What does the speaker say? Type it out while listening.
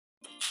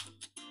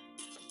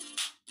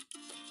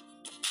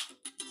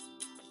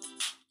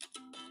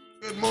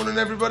Good morning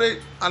everybody,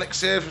 Alex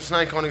here from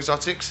Snake On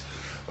Exotics.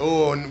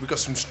 Oh, and we've got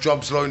some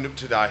jobs lined up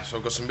today, so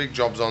I've got some big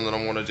jobs on that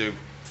I want to do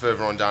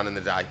further on down in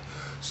the day.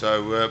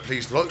 So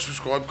please like,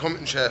 subscribe, comment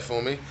and share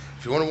for me.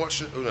 If you want to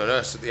watch, oh no,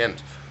 it's at the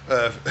end.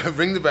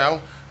 Ring the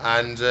bell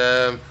and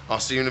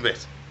I'll see you in a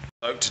bit.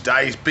 So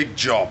today's big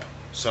job.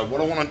 So what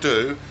I want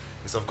to do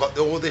is I've got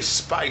all this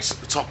space at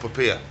the top up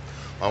here.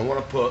 I want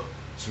to put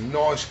some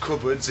nice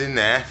cupboards in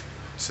there,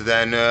 so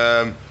then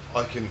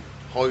I can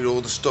hide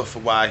all the stuff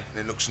away and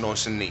it looks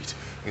nice and neat.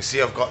 You can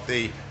see I've got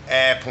the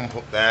air pump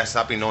up there, so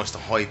that'd be nice to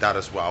hide that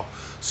as well.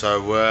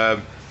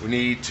 So we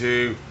need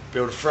to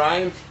build a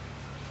frame,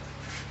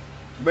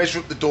 measure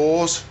up the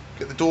doors,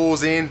 get the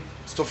doors in,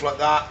 stuff like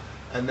that,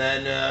 and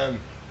then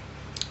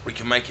we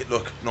can make it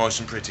look nice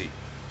and pretty.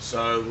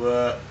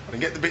 So I can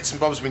get the bits and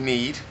bobs we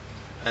need,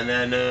 and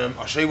then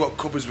I'll show you what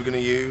cupboards we're going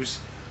to use,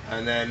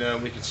 and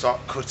then we can start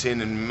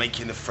cutting and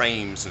making the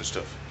frames and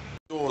stuff.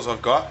 The doors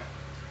I've got,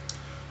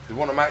 the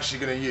one I'm actually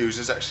going to use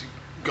has actually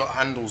got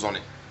handles on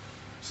it.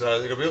 So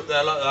they're going to be up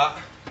there like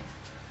that,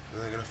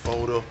 and they're going to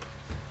fold up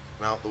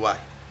and out the way.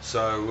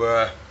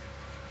 So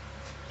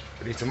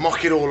we need to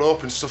mock it all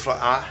up and stuff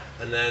like that,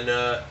 and then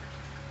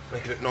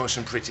make it look nice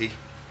and pretty,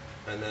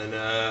 and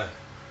then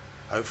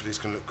hopefully it's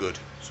going to look good.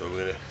 So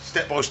we're going to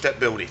step by step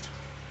build it.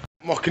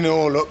 Mocking it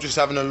all up, just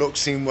having a look,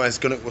 seeing what's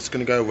going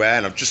to go where,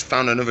 and I've just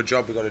found another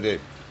job we've got to do.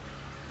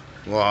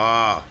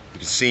 Wow, you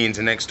can see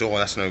into next door,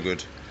 that's no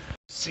good.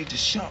 See the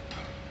shop.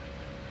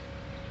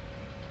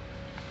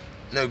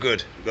 No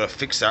good, we've got to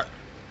fix that,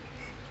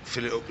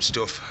 fill it up with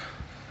stuff,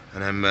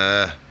 and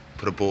then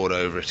put a board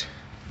over it.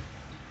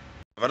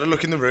 I've had a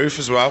look in the roof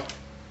as well.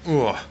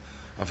 Oh,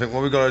 I think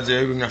what we've got to do,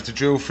 we're going to have to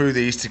drill through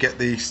these to get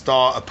the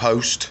starter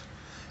post,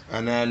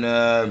 and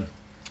then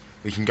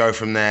we can go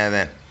from there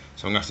then.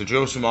 So I'm going to have to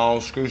drill some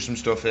holes, screw some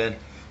stuff in, and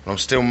I'm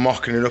still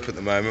mocking it up at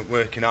the moment,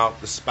 working out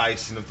the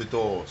spacing of the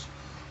doors.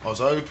 I was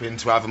hoping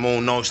to have them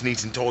all nice,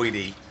 neat and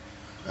tidy,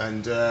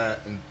 and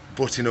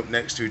butting up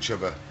next to each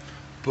other.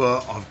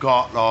 But I've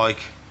got like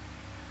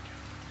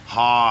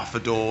half a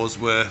door's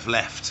worth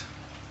left.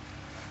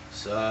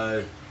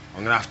 So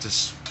I'm going to have to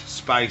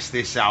space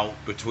this out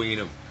between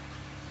them.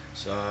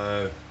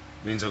 So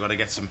it means I've got to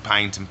get some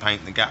paint and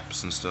paint the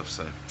gaps and stuff.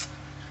 So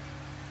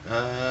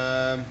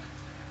I'll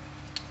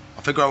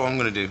figure out what I'm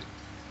going to do.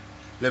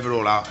 Live it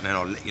all out and then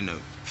I'll let you know.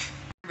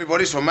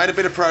 Everybody, so I made a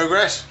bit of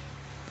progress.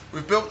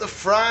 We've built the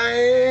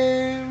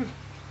frame.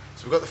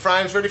 So we've got the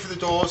frames ready for the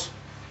doors.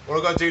 What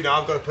I've got to do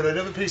now, I've got to put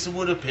another piece of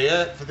wood up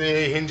here for the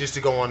hinges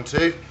to go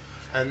onto,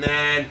 and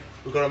then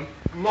we've got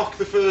to mock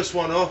the first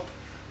one up,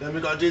 then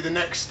we've got to do the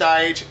next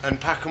stage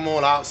and pack them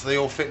all out so they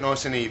all fit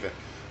nice and even.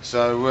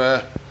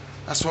 So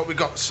that's what we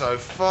got so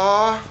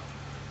far,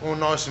 all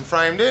nice and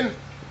framed in.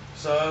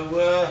 So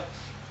we'll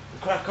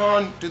crack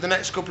on, do the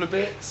next couple of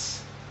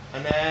bits,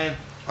 and then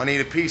I need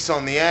a piece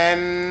on the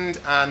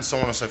end and so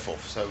on and so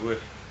forth. So we'll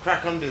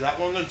crack on, do that.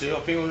 What I'm going to do, I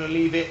think I'm going to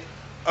leave it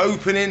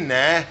open in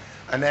there,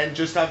 and then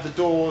just have the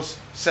doors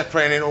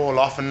separating it all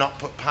off and not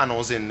put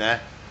panels in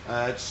there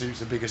to suit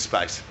a bigger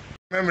space.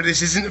 Remember,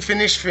 this isn't a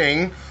finished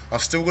thing.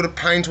 I've still got to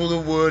paint all the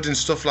wood and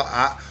stuff like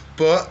that,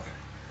 but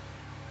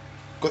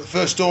got the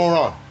first door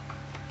on.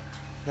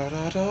 Da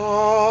da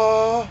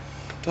da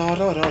da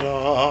da da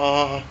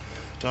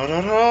da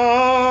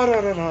da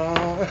da da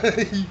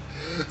da.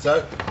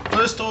 So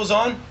first door's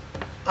on.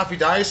 Happy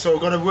days. So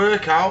I've got to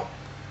work out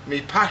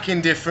my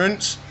packing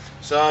difference.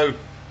 So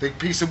the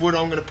piece of wood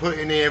I'm going to put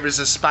in here is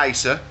a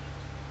spacer,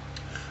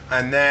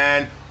 and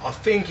then I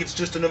think it's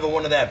just another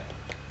one of them.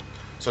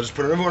 So I'll just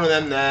put another one of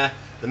them there,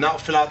 then that'll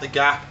fill out the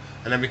gap,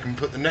 and then we can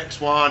put the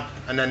next one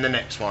and then the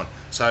next one.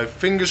 So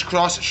fingers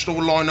crossed it should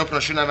all line up and I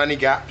shouldn't have any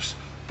gaps,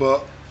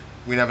 but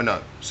we never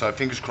know. So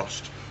fingers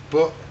crossed.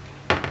 But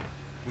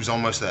it was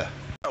almost there.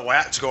 I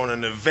had to go on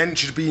an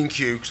adventure to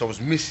B&Q because I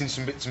was missing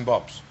some bits and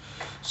bobs.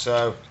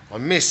 So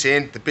I'm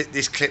missing the bit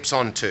this clips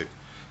onto.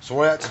 So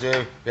what I had to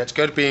do, we had to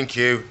go to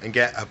B&Q and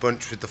get a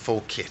bunch with the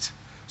full kit.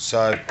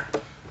 So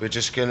we're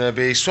just going to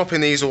be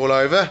swapping these all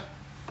over,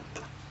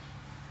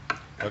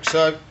 like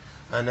so.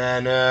 And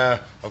then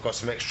I've got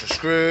some extra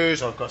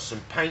screws, I've got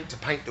some paint to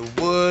paint the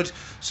wood.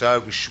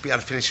 So we should be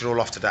able to finish it all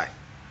off today.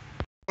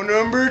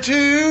 Number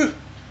 2.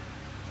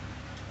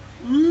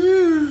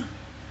 Ooh.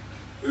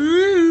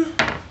 Ooh.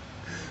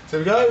 So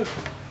we go.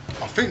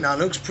 I think that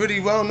looks pretty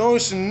well,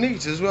 nice and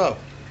neat as well.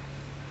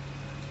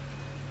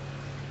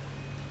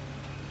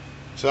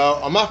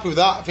 So I'm happy with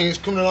that. I think it's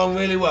coming along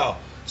really well.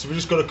 So we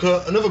just got to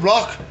cut another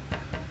block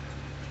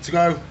to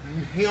go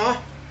here,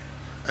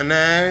 and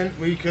then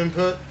we can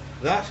put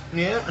that in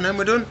here, and then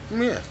we're done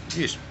from here.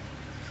 Yes.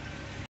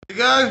 There we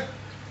go.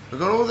 We've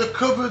got all the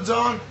cupboards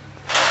on.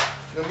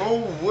 They're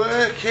all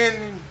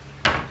working.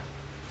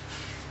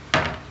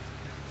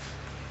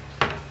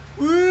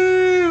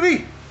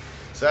 Woo-wee.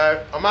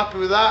 So I'm happy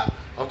with that.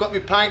 I've got my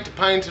paint to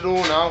paint it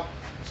all now.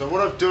 So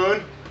what I've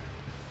done,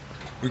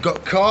 we've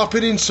got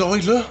carpet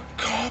inside, look,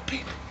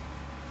 carpet.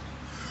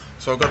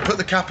 So I've got to put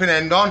the capping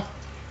end on,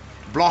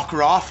 block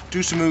her off,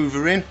 do some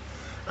hoovering,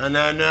 and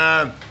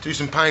then do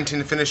some painting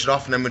to finish it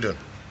off, and then we're done.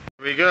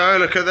 Here we go,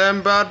 look at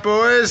them bad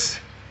boys.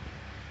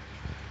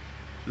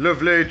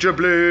 Lovely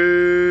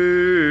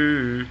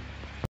jubbly.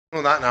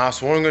 All that now,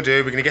 so what I'm going to do,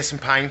 we're going to get some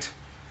paint.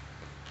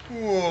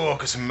 Whoa,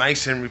 got some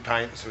masonry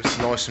paint, so it's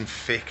nice and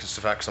thick and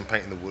stuff like that, because I'm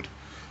painting the wood.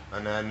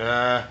 And then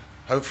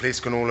hopefully it's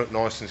going to all look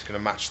nice and it's going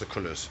to match the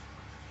colours.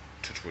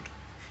 Touch wood.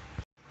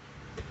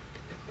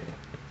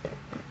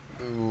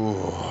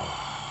 Ooh.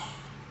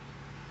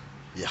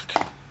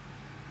 Yuck.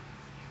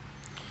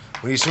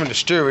 We need something to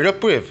stir it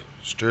up with.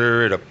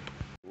 Stir it up.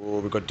 Oh,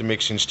 we've got the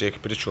mixing stick, a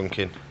bit of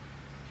trunking.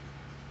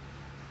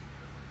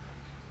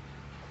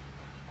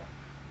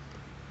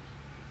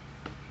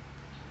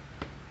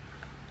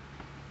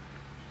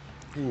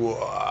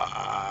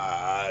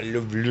 Wow,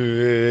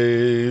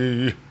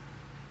 lovely.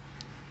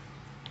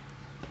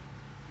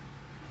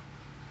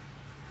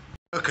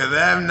 Look at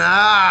them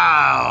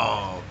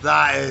now.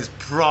 That is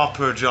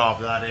proper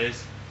job, that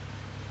is.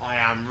 I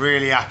am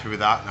really happy with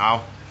that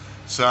now.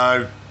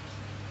 So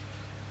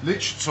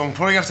I'm probably going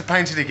to have to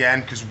paint it again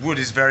because wood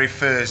is very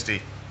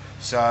thirsty.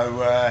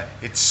 So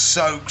it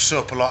soaks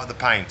up a lot of the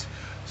paint.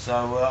 So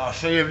I'll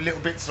show you little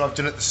bits that I've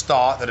done at the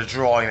start that are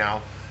dry now.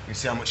 You can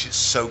see how much it's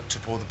soaked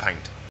up all the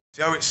paint.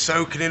 See how it's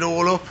soaking it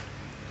all up?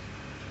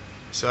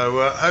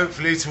 So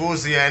hopefully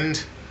towards the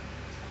end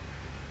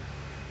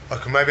I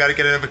can maybe be able to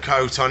get another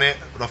coat on it,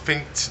 but I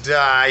think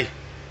today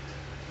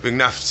we're going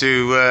to have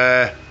to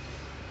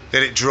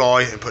let it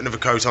dry and put another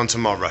coat on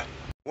tomorrow.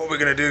 What we're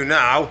going to do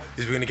now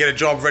is we're going to get a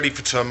job ready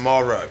for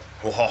tomorrow.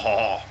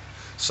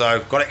 So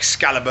I've got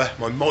Excalibur,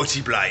 my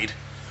mighty blade,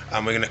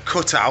 and we're going to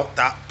cut out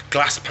that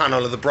glass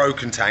panel of the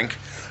broken tank,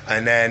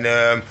 and then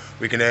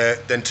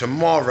then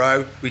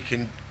tomorrow we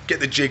can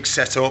get the jig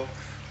set up,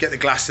 get the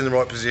glass in the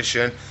right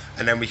position,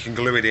 and then we can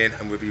glue it in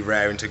and we'll be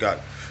raring to go.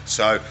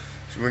 So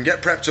we're going to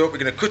get prepped up, we're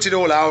going to cut it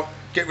all out,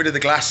 get rid of the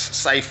glass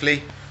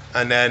safely,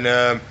 and then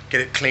get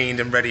it cleaned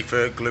and ready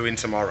for gluing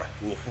tomorrow.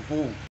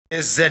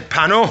 Here's that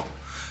panel,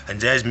 and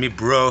there's me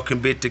broken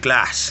bit of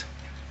glass.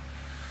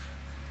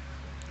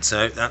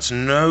 So that's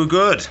no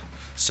good.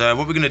 So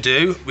what we're going to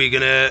do,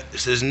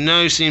 there's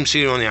no seam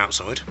sealer on the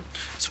outside,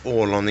 it's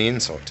all on the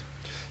inside.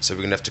 So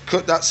we're going to have to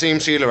cut that seam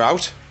sealer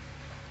out,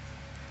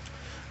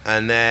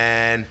 and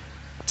then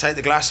take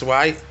the glass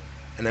away,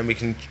 and then we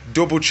can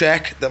double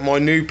check that my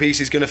new piece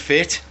is going to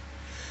fit,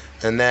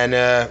 and then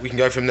we can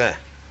go from there.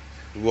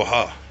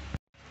 Waha.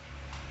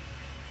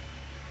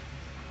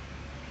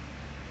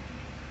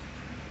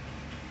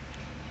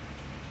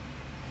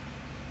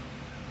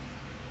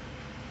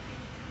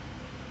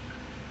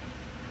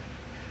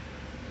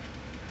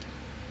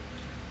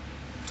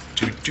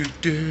 Do do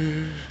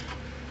do.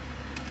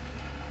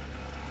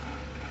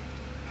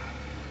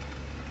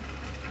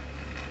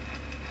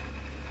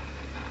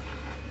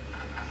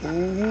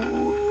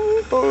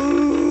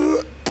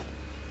 Ooh.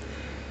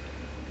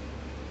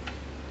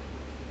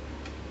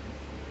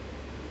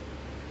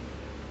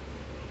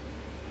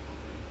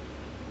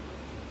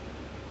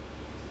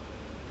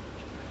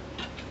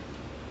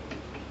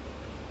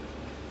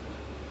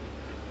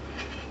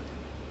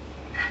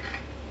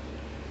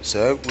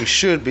 So we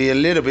should be a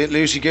little bit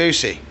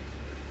loosey-goosey.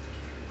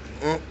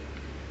 Oh.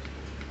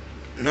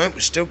 Nope,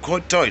 it's still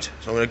quite tight.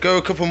 So I'm going to go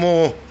a couple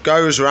more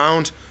goes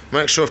round,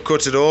 make sure I've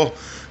cut it all,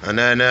 and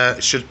then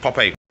it should pop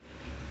out.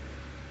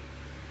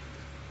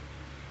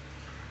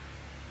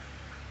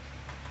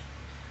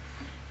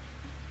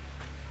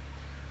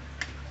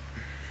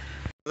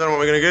 I don't know what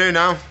we're going to do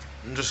now.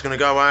 I'm just going to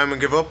go home and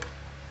give up.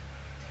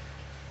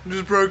 I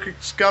just broke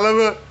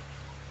Excalibur.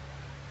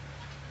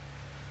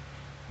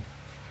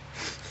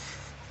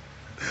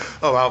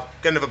 Oh well,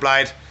 get another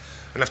blade.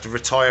 I'm going to have to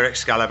retire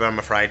Excalibur, I'm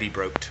afraid he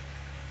broke.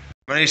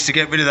 Managed to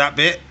get rid of that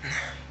bit.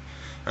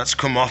 That's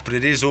come off, but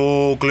it is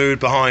all glued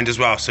behind as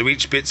well. So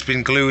each bit's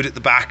been glued at the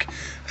back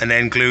and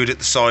then glued at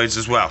the sides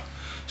as well.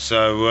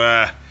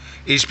 So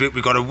each bit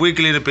we've got to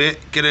wiggle it a bit,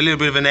 get a little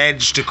bit of an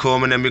edge to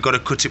come, and then we've got to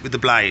cut it with the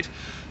blade.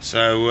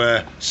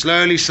 So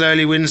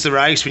slowly wins the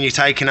race when you're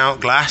taking out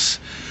glass,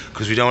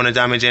 because we don't want to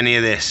damage any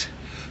of this.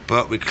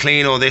 But we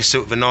clean all this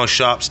up with a nice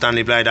sharp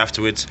Stanley blade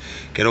afterwards,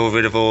 get all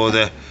rid of all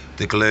the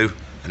glue,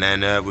 and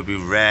then we'll be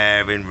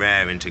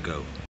raring to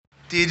go.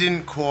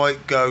 Didn't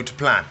quite go to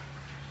plan.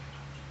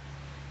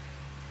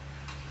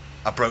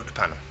 I broke the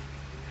panel,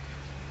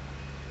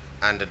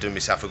 and I done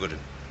myself a good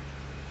one.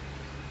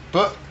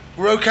 But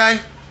we're okay,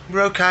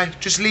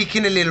 just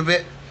leaking a little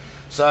bit.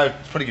 So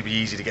it's probably gonna be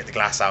easy to get the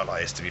glass out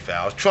like this, to be fair.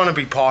 I was trying to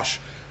be posh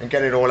and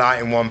get it all out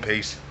in one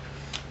piece,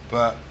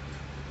 but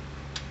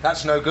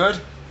that's no good.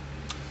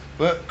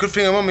 But good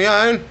thing I'm on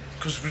my own,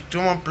 because we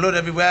don't want blood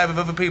everywhere with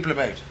other people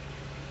about.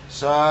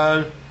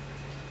 So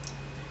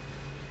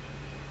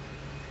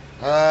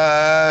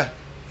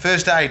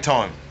first aid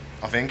time,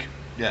 I think.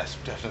 Yes,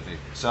 definitely.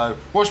 So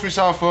wash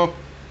myself up,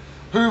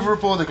 hoover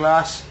up all the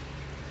glass,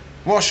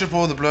 wash up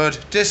all the blood,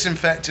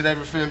 disinfected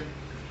everything,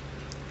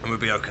 and we'll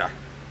be okay.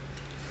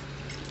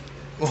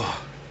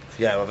 Oh,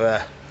 yeah,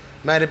 I've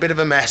made a bit of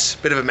a mess.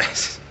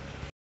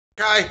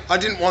 Okay, I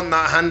didn't want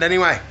that hand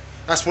anyway.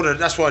 That's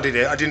why I did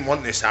it. I didn't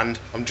want this hand.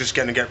 I'm just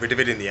going to get rid of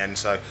it in the end,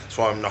 so that's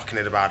why I'm knocking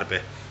it about a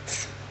bit.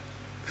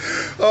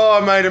 Oh,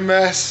 I made a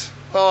mess.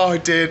 Oh, I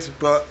did.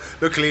 But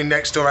luckily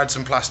next door had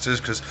some plasters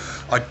because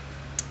I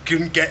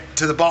couldn't get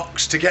to the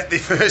box to get the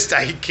first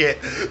aid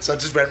kit. So I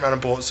just went round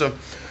and bought some.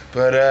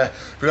 But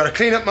we got to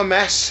clean up my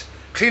mess,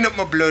 clean up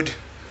my blood,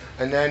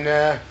 and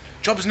then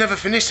job's never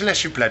finished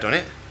unless you bled on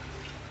it.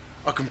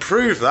 I can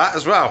prove that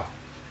as well.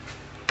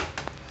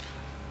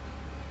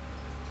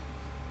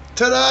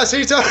 Ta-da,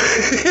 see,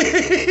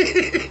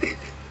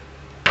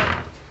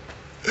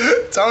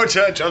 told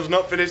you, job's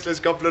not finished, let's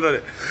got blood on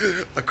it.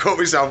 I caught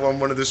myself on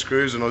one of the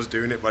screws when I was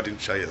doing it, but I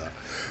didn't show you that.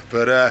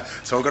 But,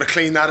 so I've got to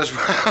clean that as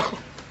well.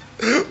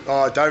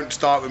 Oh, don't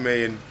start with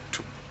me in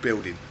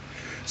building.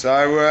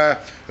 So,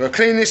 we'll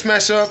clean this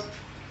mess up,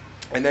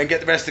 and then get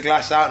the rest of the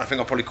glass out, and I think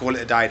I'll probably call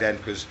it a day then,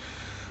 because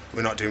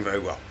we're not doing very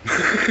well.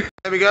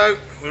 There we go,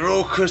 we're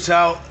all cut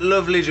out,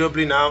 lovely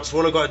jubbly now. So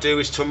all I've got to do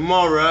is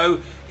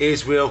tomorrow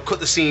is we'll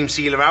cut the seam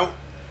sealer out,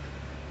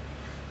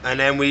 and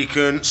then we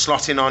can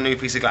slot in our new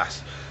piece of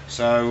glass.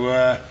 So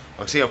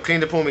I see I've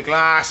cleaned up all my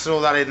glass, all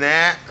that in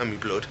there, and my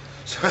blood.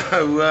 So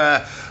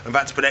I'm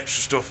about to put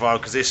extra stuff on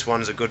because this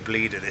one's a good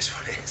bleeder, this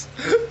one is.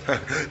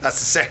 That's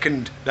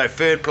the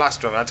third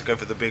plaster. I've had to go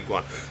for the big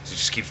one, so it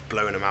just keeps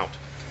blowing them out.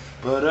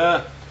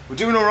 But we're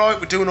doing all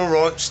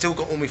right, still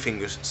got all my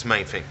fingers, it's the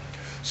main thing.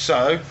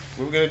 So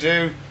what we're going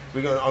to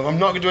do, I'm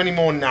not going to do any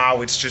more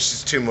now,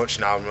 it's too much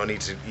now, and I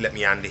need to let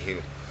me Andy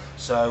heal.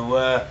 So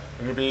we'll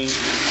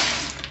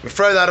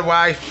throw that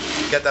away,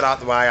 get that out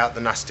the way, out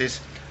the nasties,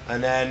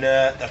 and then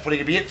that's probably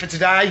going to be it for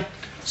today.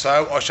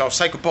 So I shall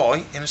say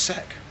goodbye in a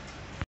sec.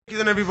 Thank you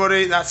then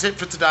everybody, that's it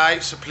for today.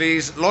 So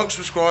please like,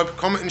 subscribe,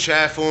 comment and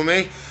share for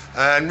me,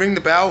 and ring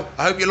the bell.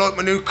 I hope you like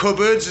my new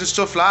cupboards and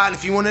stuff like that, and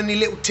if you want any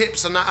little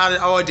tips on that,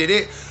 how I did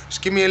it,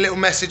 just give me a little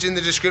message in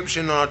the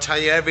description and I'll tell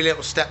you every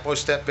little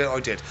step-by-step bit I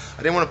did.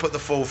 I didn't want to put the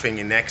full thing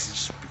in there because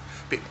it's just a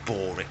bit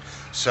boring.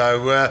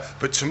 So,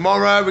 but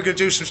tomorrow we're going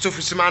to do some stuff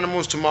with some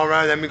animals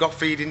tomorrow, and then we've got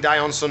feeding day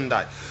on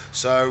Sunday.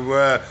 So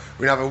we're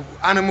going to have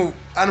an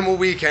animal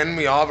weekend,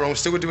 but I'm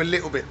still going to do a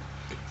little bit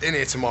in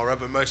here tomorrow,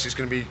 but mostly it's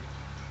going to be,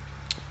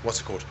 what's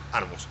it called?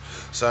 Animals.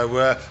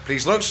 So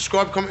please like,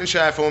 subscribe, comment and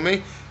share for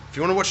me. If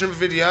you want to watch another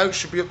video, it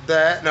should be up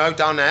there, no,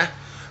 down there.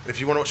 And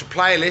if you want to watch a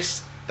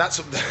playlist, that's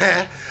up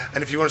there.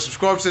 And if you want to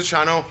subscribe to the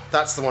channel,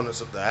 that's the one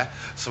that's up there.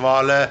 So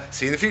I'll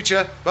see you in the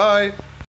future. Bye.